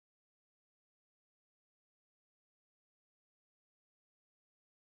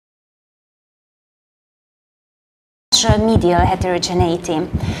unusual medial heterogeneity.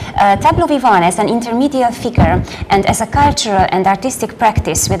 Tableau vivant as an intermedial figure and as a cultural and artistic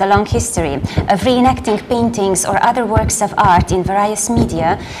practice with a long history of reenacting paintings or other works of art in various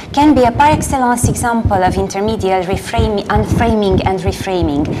media can be a par excellence example of intermedial unframing and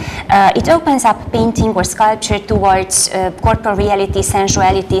reframing. It opens up painting or sculpture towards corporeality,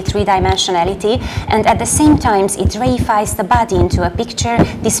 sensuality, three-dimensionality, and at the same time it reifies the body into a picture,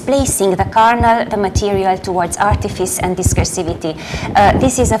 displacing the carnal, the material towards artifice and discursivity.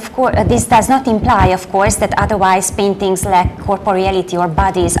 This does not imply, of course, that otherwise paintings lack corporeality or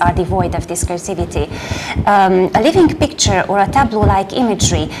bodies are devoid of discursivity. A living picture or a tableau-like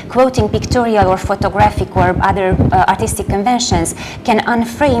imagery, quoting pictorial or photographic or other artistic conventions, can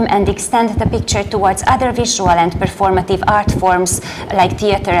unframe and extend the picture towards other visual and performative art forms like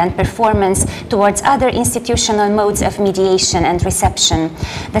theater and performance, towards other institutional modes of mediation and reception.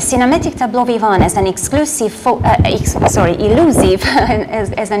 The cinematic tableau vivant as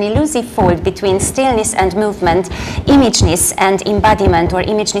an elusive fold between stillness and movement, imageness and embodiment, or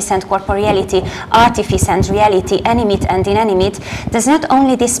imageness and corporeality, artifice and reality, animate and inanimate, does not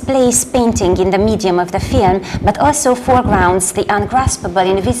only displace painting in the medium of the film, but also foregrounds the ungraspable,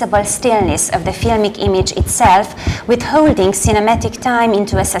 invisible stillness of the filmic image itself, withholding cinematic time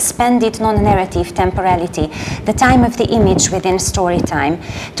into a suspended non-narrative temporality, the time of the image within story time.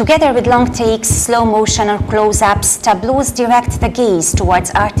 Together with long takes, slow motion or close-ups, tableaus direct the gaze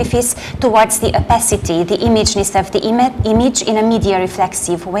towards artifice, towards the opacity, the imageness of the image in a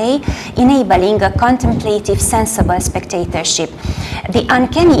media-reflexive way, enabling a contemplative, sensible spectatorship. The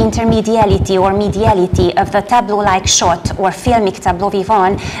uncanny intermediality or mediality of the tableau-like shot or filmic tableau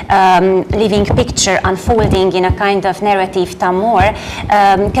vivant, living picture unfolding in a kind of narrative tamor,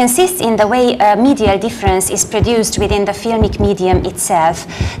 consists in the way a medial difference is produced within the filmic medium itself.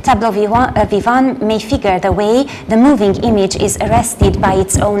 Tableau vivant may figure the way the moving image is arrested by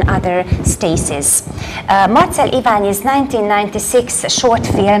its own other stasis. Marcell Iványi's 1996 short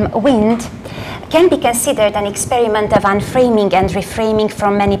film Wind can be considered an experiment of unframing and reframing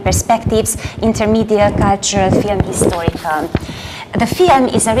from many perspectives, intermediate, cultural, film historical. The film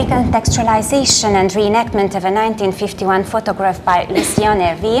is a recontextualization and reenactment of a 1951 photograph by Lucien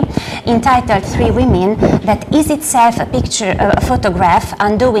Hervé entitled Three Women that is itself a photograph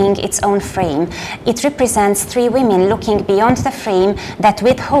undoing its own frame. It represents three women looking beyond the frame that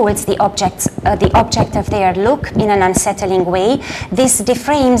withholds the object of their look in an unsettling way. This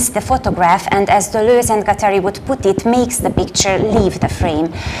deframes the photograph and, as Deleuze and Guattari would put it, makes the picture leave the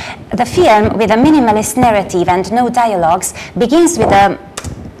frame. The film, with a minimalist narrative and no dialogues, begins with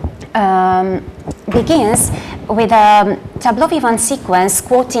a tableau vivant sequence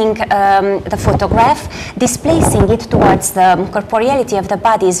quoting the photograph, displacing it towards the corporeality of the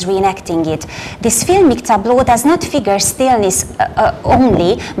bodies, reenacting it. This filmic tableau does not figure stillness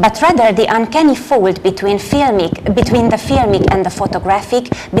only, but rather the uncanny fold between the filmic and the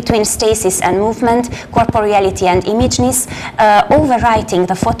photographic, between stasis and movement, corporeality and imageness, overwriting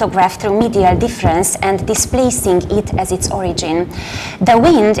the photograph through medial difference and displacing it as its origin. The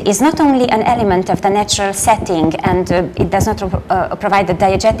wind is not only an element of the natural setting, and it does not provide a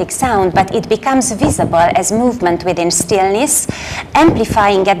diegetic sound, but it becomes visible as movement within stillness,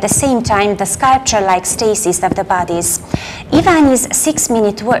 amplifying at the same time the sculpture-like stasis of the bodies. Iványi's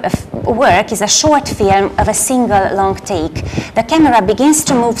 6-minute work is a short film of a single long take. The camera begins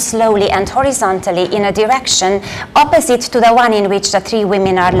to move slowly and horizontally in a direction opposite to the one in which the three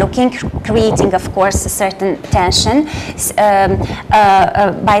women are looking, creating, of course, a certain tension.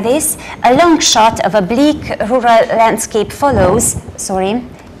 By this, a long shot of a bleak rural landscape follows,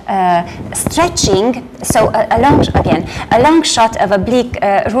 stretching, so a long shot of a bleak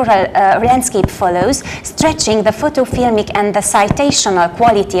rural landscape follows, stretching the photofilmic and the citational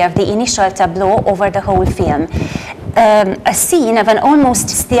quality of the initial tableau over the whole film. A scene of an almost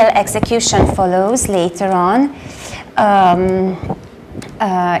still execution follows later on.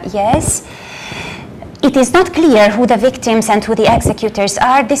 Yes. It is not clear who the victims and who the executors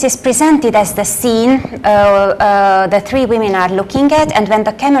are. This is presented as the scene the three women are looking at, and when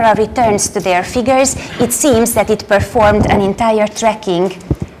the camera returns to their figures, it seems that it performed an entire tracking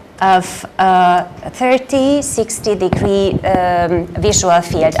of 30-60 degree visual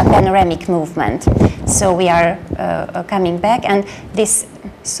field, a panoramic movement. So we are coming back, and this,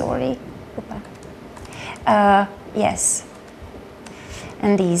 yes.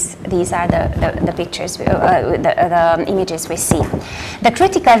 And these are the pictures, the images we see. The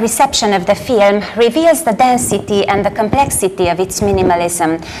critical reception of the film reveals the density and the complexity of its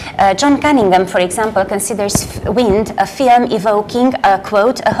minimalism. John Cunningham, for example, considers Wind a film evoking,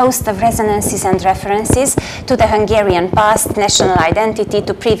 quote, a host of resonances and references to the Hungarian past, national identity,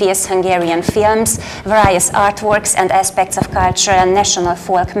 to previous Hungarian films, various artworks and aspects of cultural and national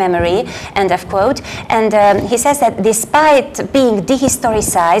folk memory, end of quote. And he says that despite being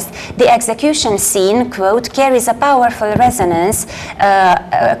dehistoricized, the execution scene, quote, carries a powerful resonance,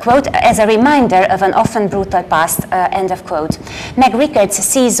 quote, as a reminder of an often brutal past, end of quote. Meg Rickards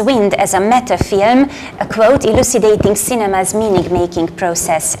sees Wind as a meta-film, quote, elucidating cinema's meaning-making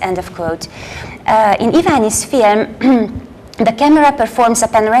process, end of quote. In Iványi's film, the camera performs a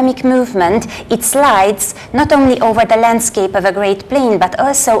panoramic movement. It slides not only over the landscape of a great plain, but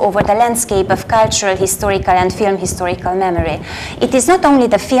also over the landscape of cultural, historical, and film historical memory. It is not only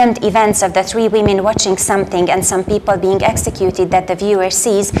the filmed events of the three women watching something and some people being executed that the viewer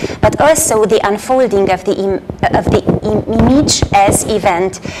sees, but also the unfolding of the image as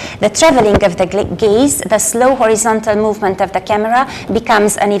event. The traveling of the gaze, the slow horizontal movement of the camera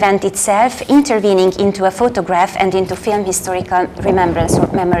becomes an event itself, intervening into a photograph and into film historical remembrance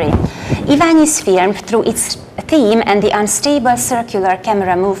or memory. Iványi's film, through its theme and the unstable circular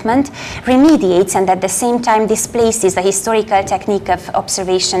camera movement, remediates and at the same time displaces the historical technique of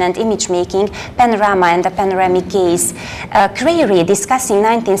observation and image making, panorama and the panoramic gaze. Crary, discussing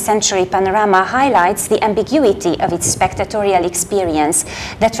 19th century panorama, highlights the ambiguity of its spectatorial experience.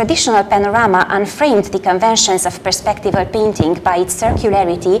 The traditional panorama unframed the conventions of perspectival painting by its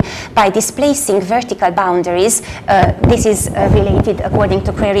circularity, by displacing vertical boundaries. This is related, according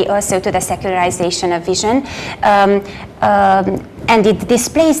to Crary, also to the secularization of vision. And it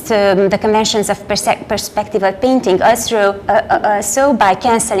displaced the conventions of perspectival painting also by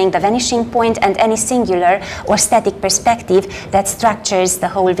cancelling the vanishing point and any singular or static perspective that structures the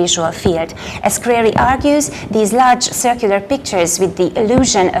whole visual field. As Crary argues, these large circular pictures with the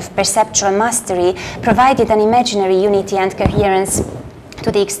illusion of perceptual mastery provided an imaginary unity and coherence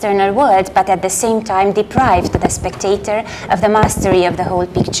to the external world, but at the same time deprived the spectator of the mastery of the whole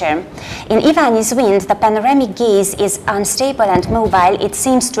picture. In Iványi's Wind, the panoramic gaze is unstable and mobile. It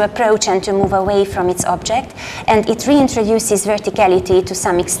seems to approach and to move away from its object, and it reintroduces verticality to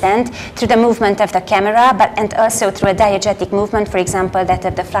some extent through the movement of the camera, and also through a diegetic movement, for example, that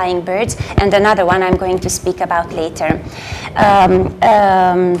of the flying birds, and another one I'm going to speak about later.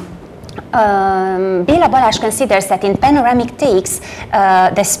 Béla Balázs considers that in panoramic takes,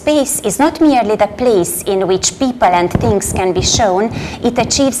 the space is not merely the place in which people and things can be shown, it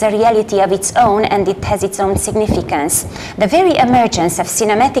achieves a reality of its own and it has its own significance. The very emergence of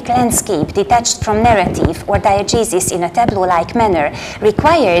cinematic landscape detached from narrative or diegesis in a tableau-like manner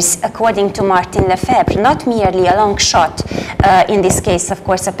requires, according to Martin Lefebvre, not merely a long shot, in this case, of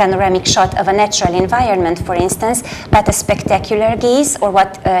course, a panoramic shot of a natural environment, for instance, but a spectacular gaze, or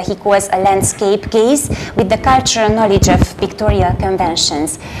what he calls a landscape gaze, with the cultural knowledge of pictorial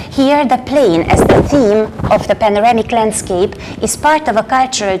conventions. Here, the plain, as the theme of the panoramic landscape, is part of a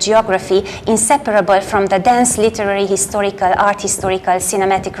cultural geography inseparable from the dense literary, historical, art historical,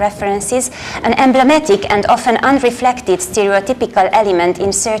 cinematic references, an emblematic and often unreflected stereotypical element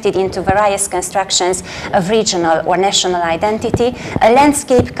inserted into various constructions of regional or national identity, a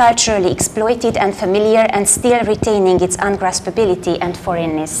landscape culturally exploited and familiar and still retaining its ungraspability and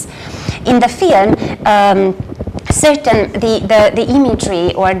foreignness. In the film, the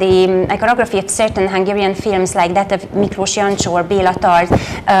imagery or the iconography of certain Hungarian films like that of Miklós Jancsó or Béla Tarth,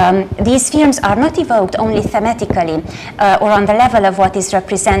 these films are not evoked only thematically or on the level of what is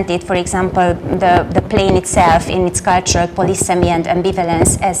represented, for example, the plane itself in its cultural polysemy and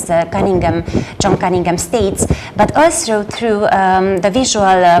ambivalence, as John Cunningham states, but also through the visual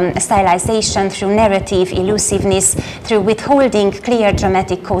stylization, through narrative elusiveness, through withholding clear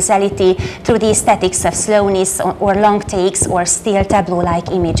dramatic causality, through the aesthetics of slowness or long takes or still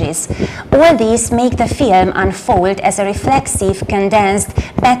tableau-like images. All these make the film unfold as a reflexive, condensed,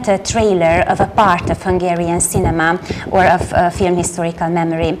 better trailer of a part of Hungarian cinema or of film historical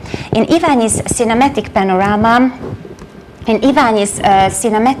memory. In Iványi's cinematic panorama,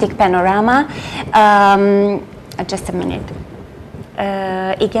 just a minute.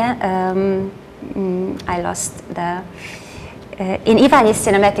 I lost the in Iványi's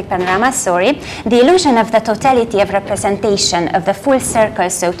cinematic panorama, the illusion of the totality of representation, of the full circle,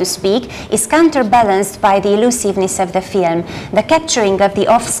 so to speak, is counterbalanced by the elusiveness of the film. The capturing of the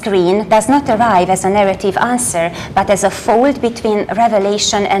off-screen does not arrive as a narrative answer, but as a fold between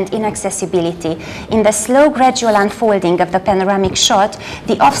revelation and inaccessibility. In the slow, gradual unfolding of the panoramic shot,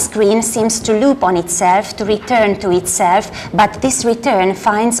 the off-screen seems to loop on itself, to return to itself, but this return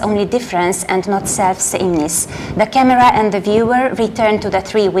finds only difference and not self-sameness. The camera and the viewer return to the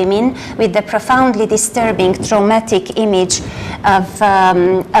three women with the profoundly disturbing, traumatic image of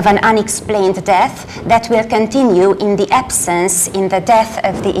an unexplained death that will continue in the absence, in the death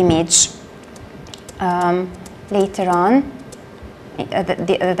of the image. Later on,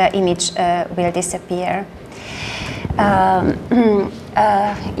 the image will disappear.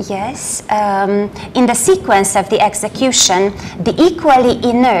 Yes, in the sequence of the execution, the equally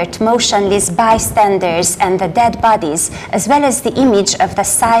inert, motionless bystanders and the dead bodies, as well as the image of the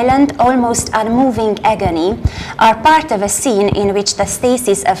silent, almost unmoving agony, are part of a scene in which the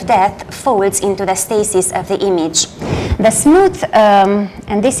stasis of death folds into the stasis of the image. The smooth,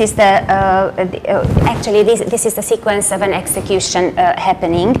 and this is the, actually this is the sequence of an execution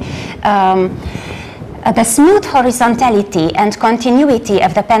happening. The smooth horizontality and continuity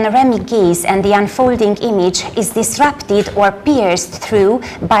of the panoramic gaze and the unfolding image is disrupted or pierced through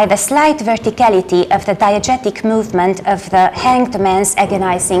by the slight verticality of the diegetic movement of the hanged man's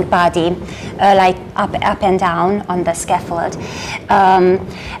agonizing body, like up and down on the scaffold.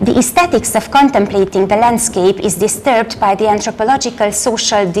 The aesthetics of contemplating the landscape is disturbed by the anthropological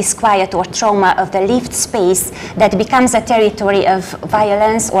social disquiet or trauma of the lived space that becomes a territory of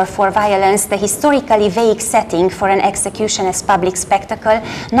violence, or for violence, the historically vague setting for an execution as public spectacle,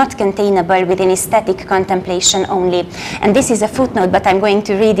 not containable within aesthetic contemplation only. And this is a footnote, but I'm going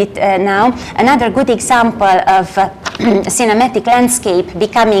to read it now. Another good example of cinematic landscape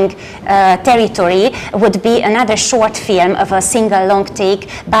becoming territory would be another short film of a single long take,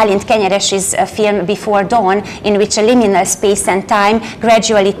 Bálint Kenyeres's film Before Dawn, in which a liminal space and time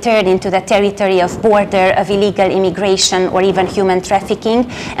gradually turn into the territory of border, of illegal immigration, or even human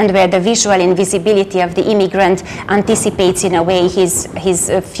trafficking, and where the visual invisibility of the immigrant anticipates in a way his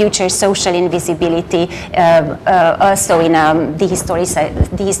future social invisibility, also in a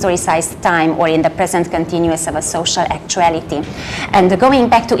dehistoricized time, or in the present continuous of a social actuality. And going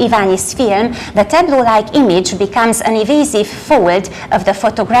back to Iványi's film, the tableau-like image becomes an evasive fold of the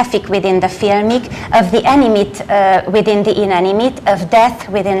photographic within the filmic, of the animate within the inanimate, of death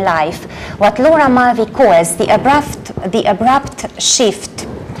within life. What Laura Mulvey calls the abrupt shift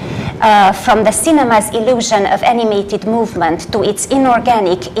from the cinema's illusion of animated movement to its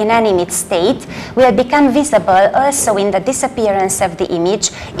inorganic, inanimate state will become visible also in the disappearance of the image,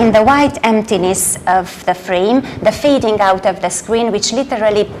 in the white emptiness of the frame, the fading out of the screen, which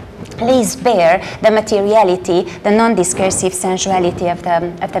literally lays bare the materiality, the non-discursive sensuality of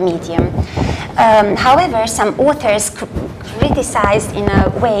the medium. However, some authors criticized in a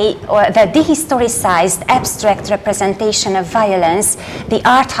way the dehistoricized abstract representation of violence, the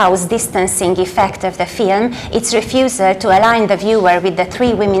art house distancing effect of the film, its refusal to align the viewer with the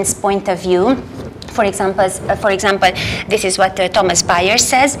three women's point of view. For example, this is what Thomas Bayer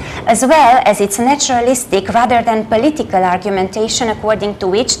says, as well as its naturalistic rather than political argumentation according to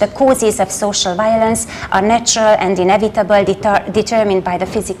which the causes of social violence are natural and inevitable, determined by the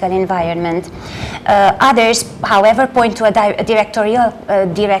physical environment. Others, however, point to a directorial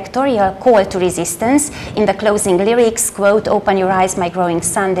call to resistance in the closing lyrics, quote, "Open your eyes, my growing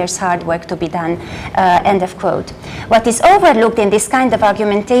son, there's hard work to be done," end of quote. What is overlooked in this kind of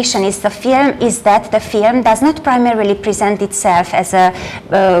argumentation is that the film does not primarily present itself as a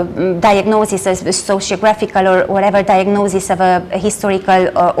diagnosis, as a sociographical or whatever diagnosis of a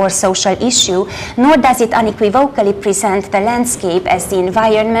historical or social issue, nor does it unequivocally present the landscape as the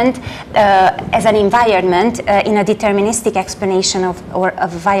environment, as an environment in a deterministic explanation of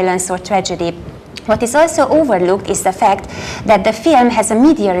violence or tragedy. What is also overlooked is the fact that the film has a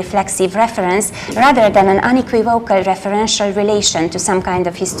media reflexive reference rather than an unequivocal referential relation to some kind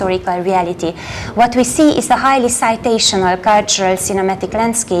of historical reality. What we see is a highly citational cultural cinematic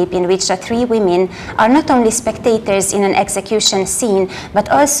landscape in which the three women are not only spectators in an execution scene, but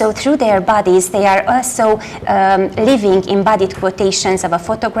also through their bodies they are also living embodied quotations of a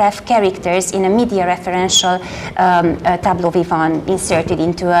photograph, characters in a media referential tableau vivant inserted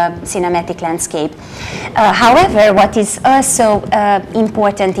into a cinematic landscape. However, what is also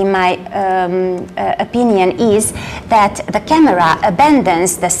important in my opinion is that the camera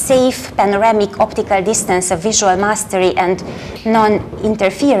abandons the safe panoramic optical distance of visual mastery and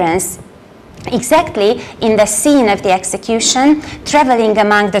non-interference exactly in the scene of the execution, tracking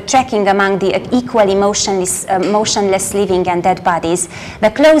among the equally motionless living and dead bodies.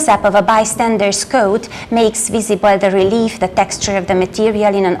 The close-up of a bystander's coat makes visible the relief, the texture of the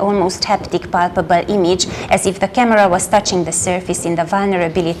material in an almost haptic, palpable image, as if the camera was touching the surface in the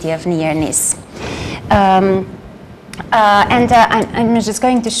vulnerability of nearness. I'm just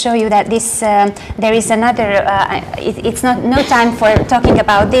going to show you that this, there is another, it's not no time for talking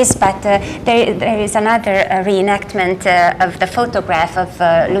about this, but there is another reenactment of the photograph of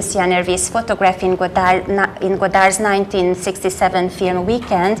Lucien Hervé's photograph in Godard's 1967 film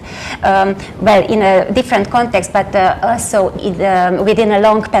Weekend, well, in a different context, but also within a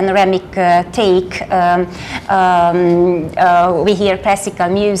long panoramic take. We hear classical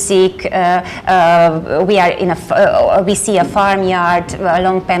music, we see a farmyard, a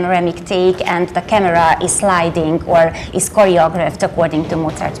long panoramic take, and the camera is sliding or is choreographed according to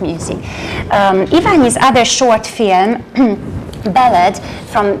Mozart music. Iványi's other short film, Ballad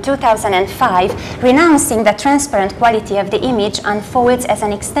from 2005, renouncing the transparent quality of the image, unfolds as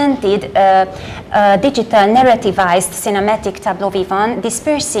an extended digital narrativized cinematic tableau vivant,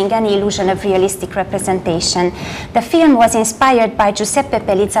 dispersing any illusion of realistic representation. The film was inspired by Giuseppe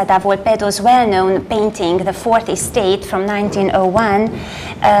Pelizza da Volpedo's well-known painting, The Fourth Estate from 1901,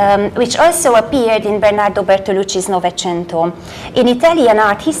 which also appeared in Bernardo Bertolucci's Novecento. In Italian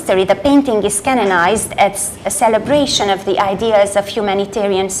art history, the painting is canonized as a celebration of the ideals of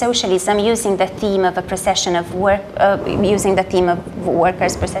humanitarian socialism, using the theme of a procession of work, using the theme of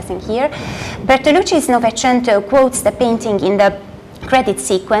workers processing here. Bertolucci's Novecento quotes the painting in the credit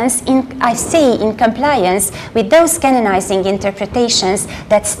sequence, I say in compliance with those canonizing interpretations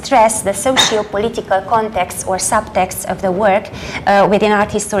that stress the socio-political context or subtext of the work within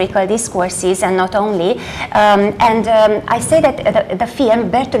art historical discourses, and not only. I say that the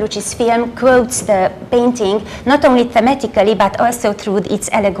film, Bertolucci's film, quotes the painting not only thematically but also through its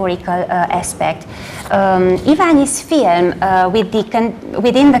allegorical aspect. Iványi's film,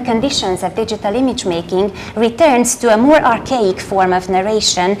 within the conditions of digital image making, returns to a more archaic form of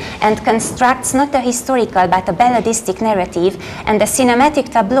narration and constructs not a historical but a balladistic narrative and a cinematic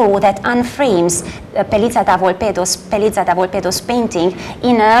tableau that unframes Pelizza da Volpedo's painting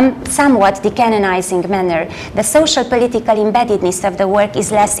in a somewhat decanonizing manner. The social political embeddedness of the work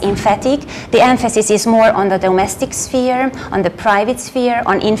is less emphatic. The emphasis is more on the domestic sphere, on the private sphere,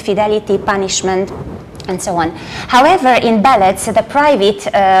 on infidelity, punishment, and so on. However, in ballads, the private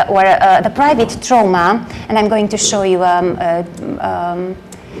the private trauma, and I'm going to show you a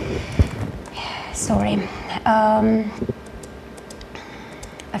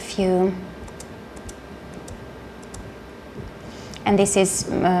few, and this is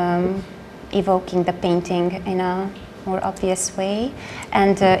evoking the painting in a more obvious way.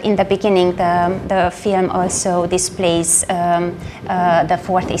 And in the beginning, the film also displays the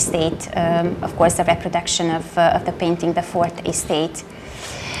Fourth Estate, of course, the reproduction of the painting, The Fourth Estate.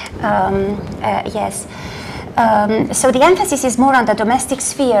 Yes. So the emphasis is more on the domestic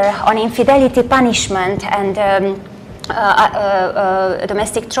sphere, on infidelity, punishment, and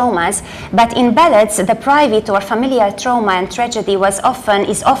domestic traumas, but in ballads, the private or familial trauma and tragedy is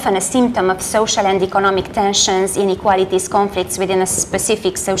often a symptom of social and economic tensions, inequalities, conflicts within a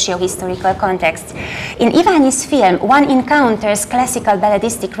specific socio-historical context. In Iványi's film, one encounters classical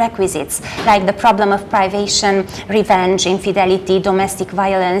balladistic requisites like the problem of privation, revenge, infidelity, domestic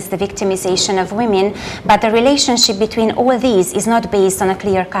violence, the victimization of women, but the relationship between all these is not based on a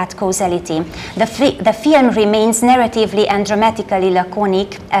clear-cut causality. The film remains narratively and dramatically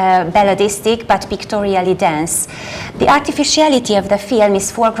laconic, balladistic, but pictorially dense. The artificiality of the film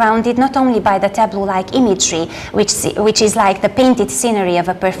is foregrounded not only by the tableau-like imagery, which is like the painted scenery of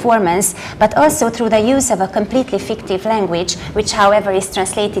a performance, but also through the use of a completely fictive language, which, however, is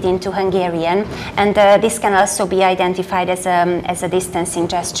translated into Hungarian, and this can also be identified as a distancing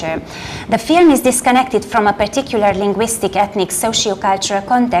gesture. The film is disconnected from a particular linguistic, ethnic, socio-cultural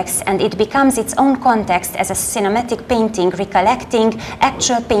context, and it becomes its own context as a cinematic painting, recollecting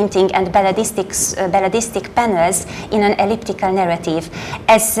actual painting and balladistic panels in an elliptical narrative,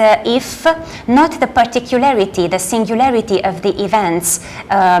 as if not the particularity, the singularity of the events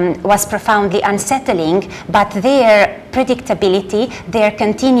was profoundly unsettling, but their predictability, their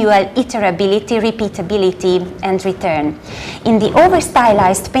continual iterability, repeatability, and return. In the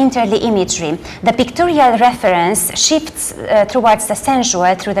over-stylized painterly imagery, the pictorial reference shifts towards the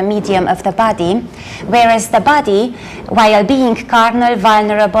sensual through the medium of the body, whereas the body, while being carnal,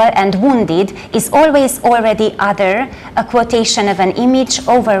 vulnerable, and wounded, is always already other, a quotation of an image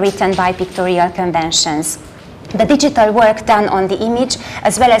overwritten by pictorial conventions. The digital work done on the image,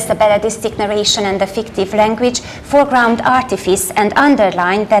 as well as the balladistic narration and the fictive language, foreground artifice and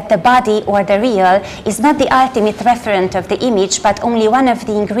underline that the body or the real is not the ultimate referent of the image, but only one of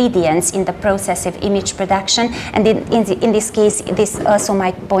the ingredients in the process of image production. And in this case, this also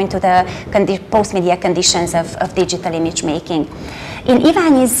might point to the post-media conditions of digital image making. In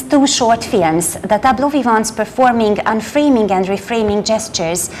Iványi's two short films, the tableau vivants performing unframing and reframing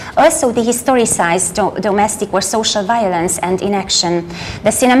gestures also dehistoricize domestic or social violence and inaction. The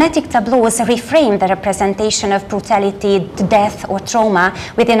cinematic tableaus reframe the representation of brutality, death, or trauma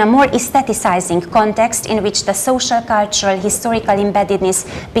within a more aestheticizing context in which the social, cultural, historical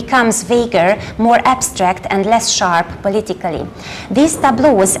embeddedness becomes vaguer, more abstract, and less sharp politically. These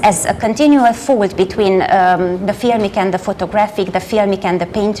tableaus, as a continual fold between the filmic and the photographic, the filmic and the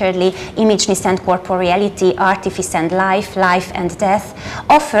painterly, imageness and corporeality, artifice and life, life and death,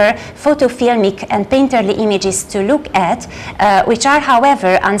 offer photofilmic and painterly images to look at, which are,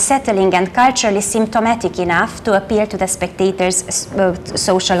 however, unsettling and culturally symptomatic enough to appeal to the spectator's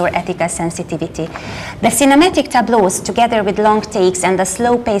social or ethical sensitivity. The cinematic tableaus, together with long takes and the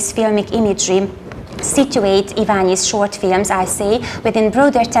slow-paced filmic imagery, situate Iványi's short films, I say, within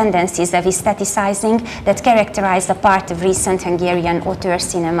broader tendencies of aestheticizing that characterize the part of recent Hungarian auteur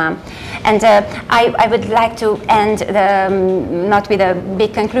cinema. And I would like to end, not with a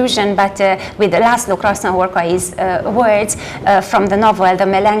big conclusion, but with László Krasznahorkai's words from the novel The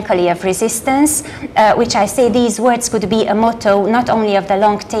Melancholy of Resistance, which I say these words could be a motto not only of the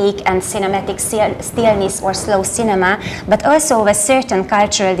long take and cinematic stillness or slow cinema, but also of a certain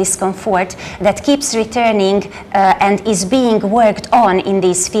cultural discomfort that keeps returning and is being worked on in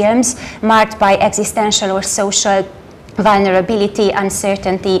these films, marked by existential or social vulnerability,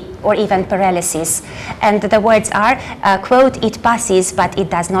 uncertainty, or even paralysis. And the words are, quote, "It passes, but it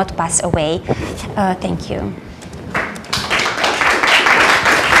does not pass away." Thank you.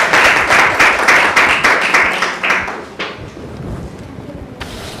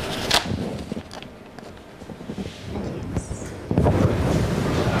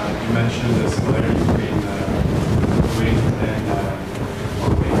 You mentioned the similarity between Cluj and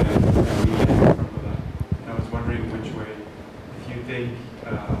I was wondering which way, if you think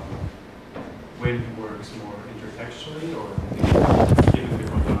Win works more intertextually or given the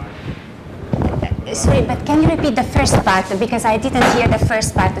Godard. Sorry, but can you repeat the first part, because I didn't hear the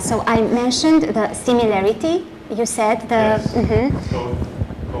first part. So I mentioned the similarity, you said the... Yes. Go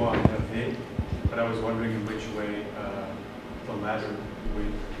on that, but I was wondering in which way the latter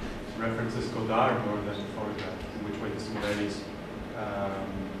with references Godard more than photograph, in which way the similarities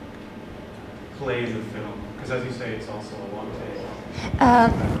play in the film, because as you say, it's also a long take.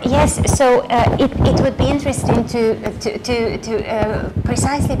 Yes, so it would be interesting to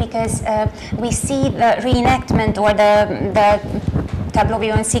precisely because we see the reenactment or the tableau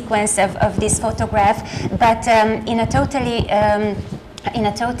vivant sequence of this photograph, but in a totally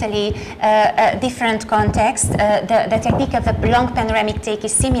different context. The technique of the long panoramic take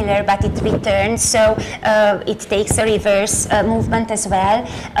is similar, but it returns, so it takes a reverse movement as well.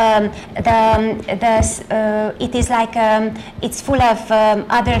 It is like it's full of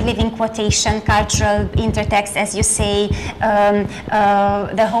other living quotation, cultural intertext, as you say.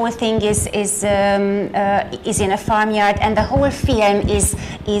 The whole thing is in a farmyard, and the whole film is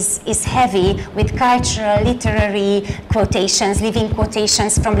heavy with cultural, literary quotations, living quotations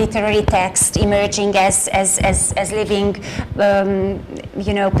from literary text emerging as living,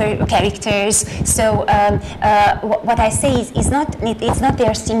 characters. So what I say is it's not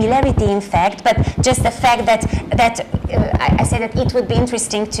their similarity, in fact, but just the fact that I say that it would be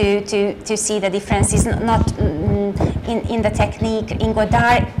interesting to see the differences, not in the technique. In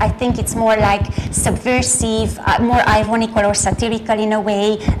Godard, I think it's more like subversive, more ironical or satirical in a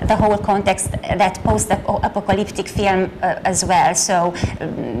way, the whole context, that post-apocalyptic film as well. So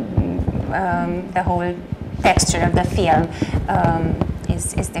the whole texture of the film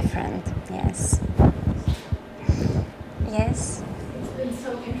is different, yes. Yes? It's been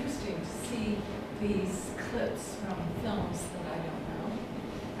so interesting to see these clips from films that I don't know,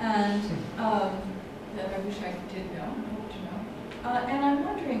 and that I wish I did know, I hope to know. And I'm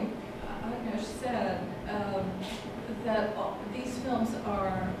wondering, Agnes said that these films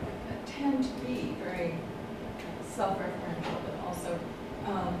tend to be very self-referential, but also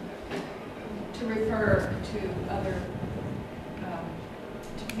to refer to other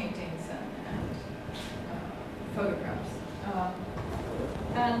to paintings and photographs.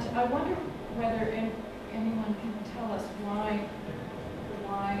 And I wonder whether anyone can tell us why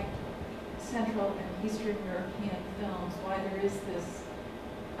Central and Eastern European films, why there is this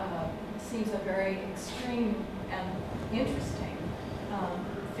seems a very extreme and interesting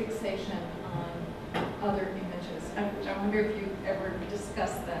fixation on other images. I wonder if you ever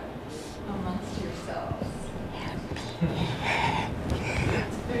discussed that amongst yourselves.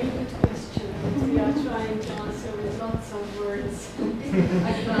 It's a very good question. We are trying to answer with lots of words.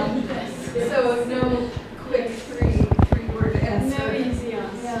 I found this. So no quick three-word answer. No easy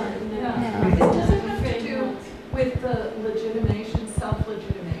answer. Yeah. No. Does it have to do with the legitimation,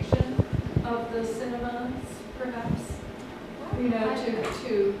 self-legitimation of the cinemas, perhaps? You know,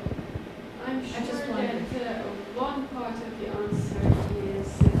 I'm I just sure wondered. that one part of the answer is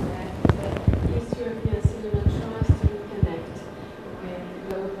that East European cinema tries to reconnect with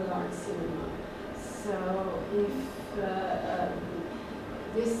global art cinema. So if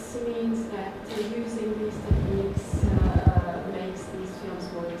this means that using these techniques makes these films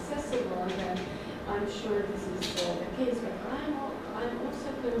more accessible, then I'm sure this is the case. But I'm also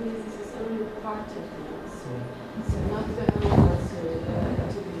convinced this is only part of the answer. So not the whole answer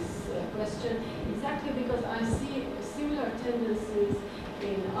to this question, exactly because I see similar tendencies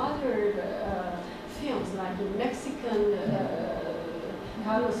in other films, like in Mexican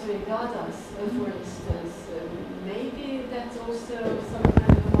Carlos Regadas, for instance. Maybe that's also some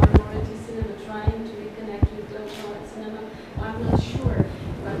kind of a minority cinema trying to reconnect with global art cinema. I'm not sure,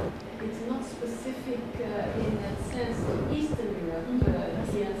 but it's not specific in that sense to Eastern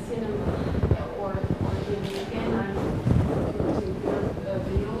European cinema, or in, again, I'm quoting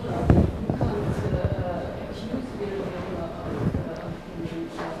Viola, you can't accuse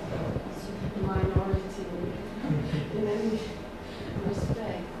Viola of minority in any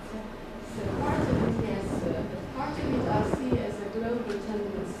respect. So part of it, yes, but part of it I see as a global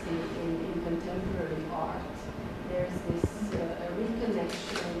tendency in contemporary art. There's this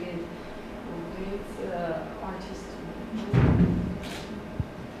reconnection with art history.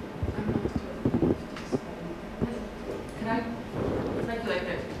 I'm not totally Can I speculate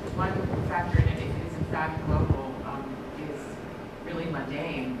that one factor in it is in fact global, is really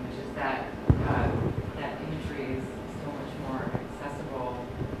mundane, which is that that imagery is so much more accessible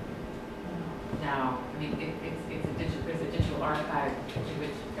now. I mean, there's a digital archive to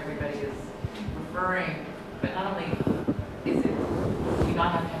which everybody is referring, but not only is it, you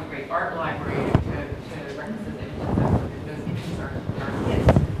not have to have a great art library to reference those images, those images are hits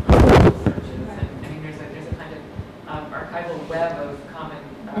on Google searches, and I mean there's a kind of archival web of common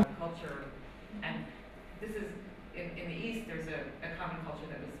culture, and this is in the East there's a common culture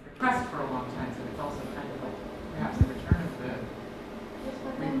that was repressed for a long time, so it's also kind of like perhaps the return of the Yes,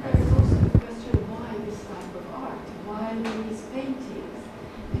 but then there is also the question, why this type of art? Why these paintings?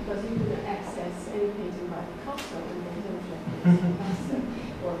 Because you can access any painting by Picasso and they don't recognize Picasso,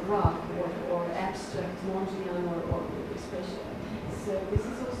 or Braque, or abstract Mondrian, or especially. So this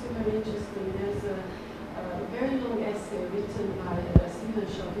is also very interesting. There's a very long essay written by Stephen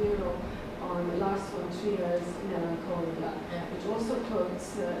Shaviro on Lars von Trier's Melancholia, which also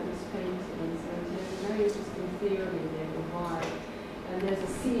quotes these paintings, and there's a very interesting theory there of why. And there's a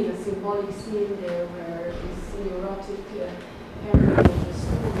scene, a symbolic scene there where this neurotic heroine of the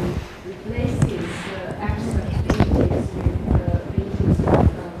story replaces abstract paintings with paintings of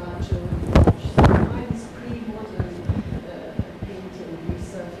Caravaggio and Munch. So why this pre-modern painting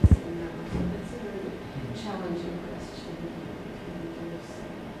resurfacing now? So that's a very challenging question.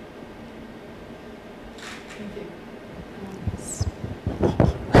 Thank you.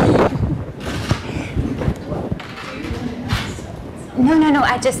 No.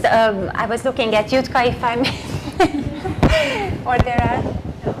 I just I was looking at Jutka if I'm or there are.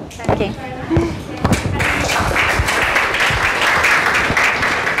 Okay.